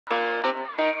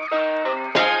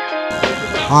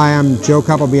Hi, I'm Joe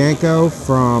Capobianco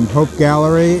from Hope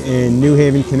Gallery in New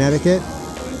Haven, Connecticut.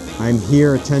 I'm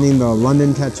here attending the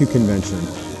London Tattoo Convention.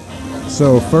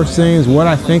 So first thing is what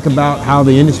I think about how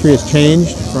the industry has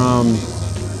changed from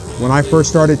when I first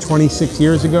started 26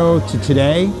 years ago to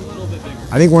today.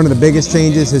 I think one of the biggest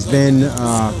changes has been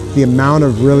the amount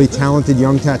of really talented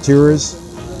young tattooers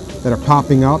that are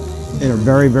popping up in a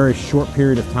very, very short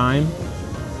period of time,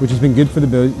 which has been good for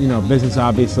the business,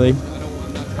 obviously.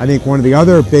 I think one of the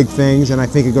other big things, and I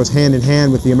think it goes hand in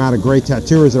hand with the amount of great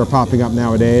tattooers that are popping up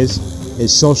nowadays,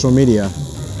 is social media,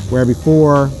 where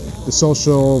before the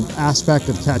social aspect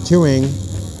of tattooing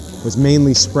was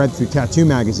mainly spread through tattoo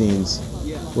magazines,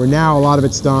 where now a lot of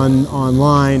it's done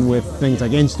online with things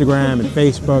like Instagram and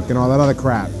Facebook and all that other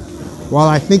crap. While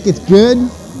I think it's good,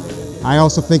 I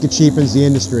also think it cheapens the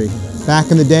industry. Back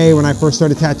in the day when I first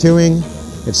started tattooing,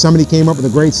 if somebody came up with a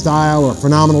great style or a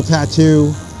phenomenal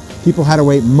tattoo, people had to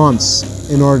wait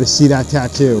months in order to see that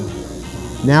tattoo.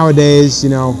 Nowadays, you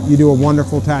do a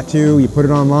wonderful tattoo, you put it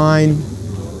online,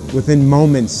 within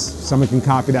moments, someone can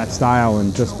copy that style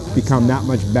and just become that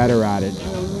much better at it.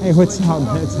 Hey, what's up?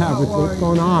 What's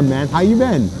going on, man? How you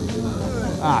been?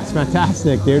 Ah, it's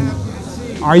fantastic, dude.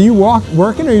 Are you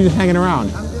working or are you just hanging around?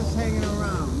 I'm just hanging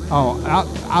around, man.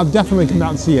 Oh, I'll definitely come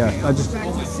out and see you.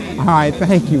 All right,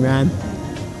 thank you, man.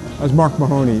 That was Mark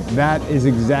Mahoney. That is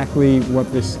exactly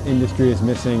what this industry is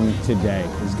missing today,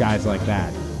 is guys like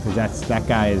that. Because that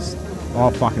guy is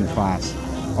all fucking class,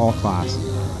 all class.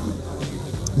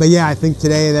 But yeah, I think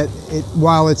today that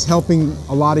while it's helping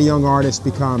a lot of young artists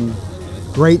become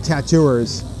great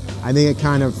tattooers, I think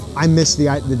I miss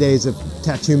the days of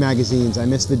tattoo magazines. I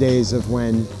miss the days of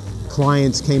when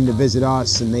clients came to visit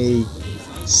us and they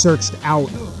searched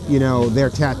out, their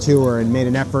tattooer and made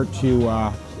an effort to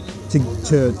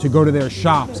go to their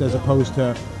shops as opposed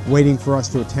to waiting for us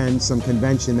to attend some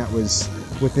convention that was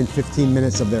within 15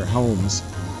 minutes of their homes,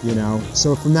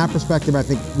 So from that perspective, I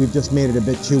think we've just made it a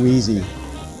bit too easy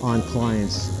on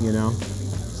clients,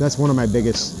 So that's one of my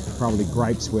biggest probably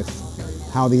gripes with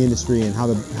how the industry and how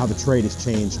the trade has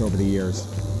changed over the years.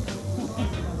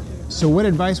 So what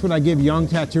advice would I give young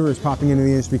tattooers popping into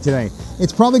the industry today?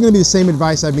 It's probably going to be the same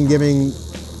advice I've been giving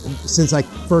since I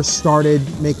first started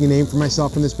making a name for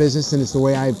myself in this business, and it's the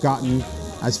way I've gotten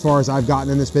as far as I've gotten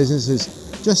in this business, is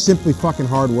just simply fucking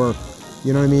hard work.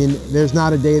 You know what I mean? There's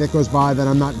not a day that goes by that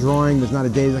I'm not drawing. There's not a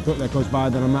day that goes by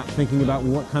that I'm not thinking about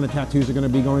what kind of tattoos are going to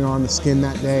be going on the skin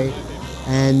that day,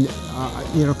 and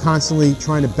constantly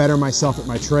trying to better myself at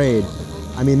my trade.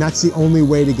 I mean, that's the only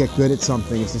way to get good at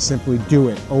something, is to simply do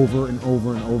it over and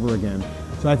over and over again.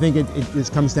 So I think it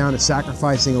just comes down to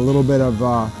sacrificing a little bit of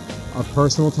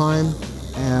personal time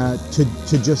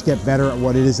to just get better at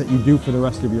what it is that you do for the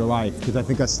rest of your life, because I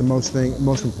think that's the most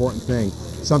important thing.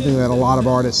 Something that a lot of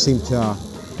artists seem to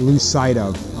lose sight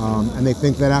of, and they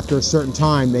think that after a certain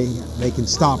time they can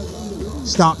stop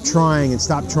trying and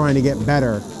stop trying to get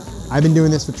better. I've been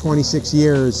doing this for 26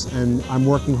 years, and I'm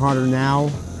working harder now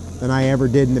than I ever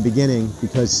did in the beginning,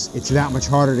 because it's that much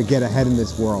harder to get ahead in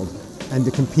this world. And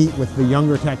to compete with the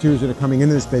younger tattooers that are coming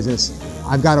into this business,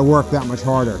 I've got to work that much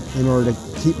harder in order to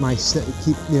keep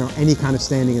any kind of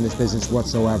standing in this business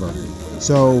whatsoever.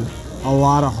 So a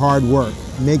lot of hard work,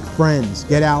 make friends,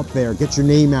 get out there, get your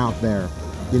name out there.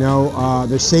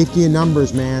 There's safety in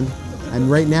numbers, man.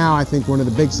 And right now, I think one of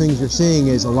the big things you're seeing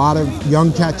is a lot of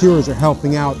young tattooers are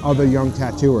helping out other young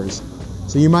tattooers.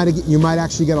 So you might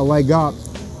actually get a leg up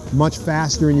much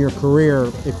faster in your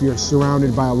career if you're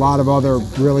surrounded by a lot of other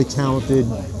really talented,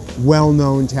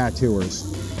 well-known tattooers.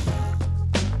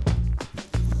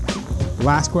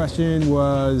 Last question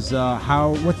was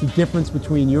what's the difference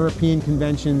between European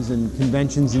conventions and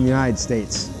conventions in the United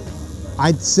States?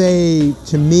 I'd say,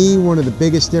 to me, one of the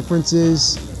biggest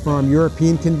differences from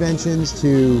European conventions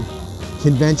to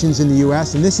conventions in the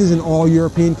US, and this isn't all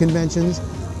European conventions,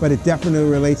 but it definitely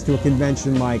relates to a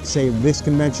convention like, say, this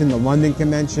convention, the London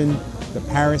convention, the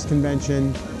Paris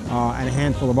convention, and a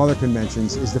handful of other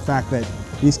conventions, is the fact that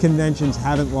these conventions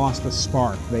haven't lost a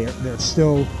spark. They're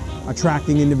still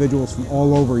attracting individuals from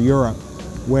all over Europe,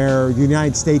 where the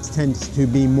United States tends to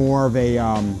be more of a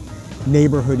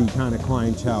neighborhoody kind of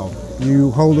clientele.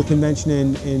 You hold a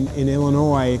convention in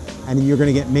Illinois, and you're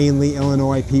going to get mainly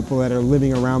Illinois people that are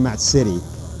living around that city.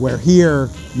 Where here,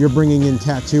 you're bringing in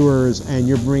tattooers and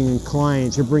you're bringing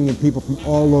clients, you're bringing people from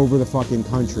all over the fucking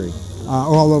country,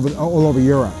 all over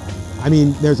Europe. I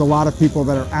mean, there's a lot of people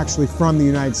that are actually from the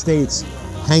United States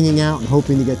hanging out and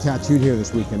hoping to get tattooed here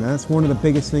this weekend. And that's one of the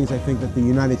biggest things I think that the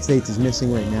United States is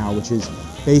missing right now, which is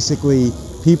basically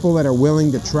people that are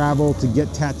willing to travel to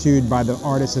get tattooed by the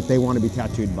artists that they want to be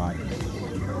tattooed by.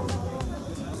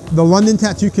 The London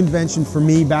Tattoo Convention for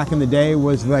me back in the day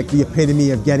was like the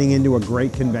epitome of getting into a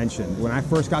great convention. When I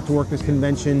first got to work this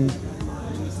convention,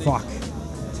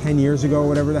 10 years ago,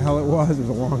 whatever the hell it was a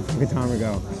long fucking time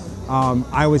ago.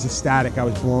 I was ecstatic, I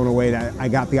was blown away that I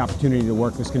got the opportunity to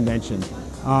work this convention.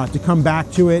 To come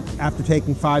back to it after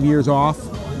taking 5 years off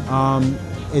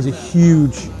is a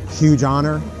huge, huge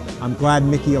honor. I'm glad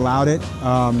Mickey allowed it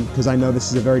because I know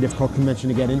this is a very difficult convention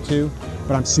to get into,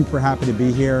 but I'm super happy to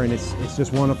be here, and it's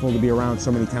just wonderful to be around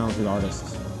so many talented artists.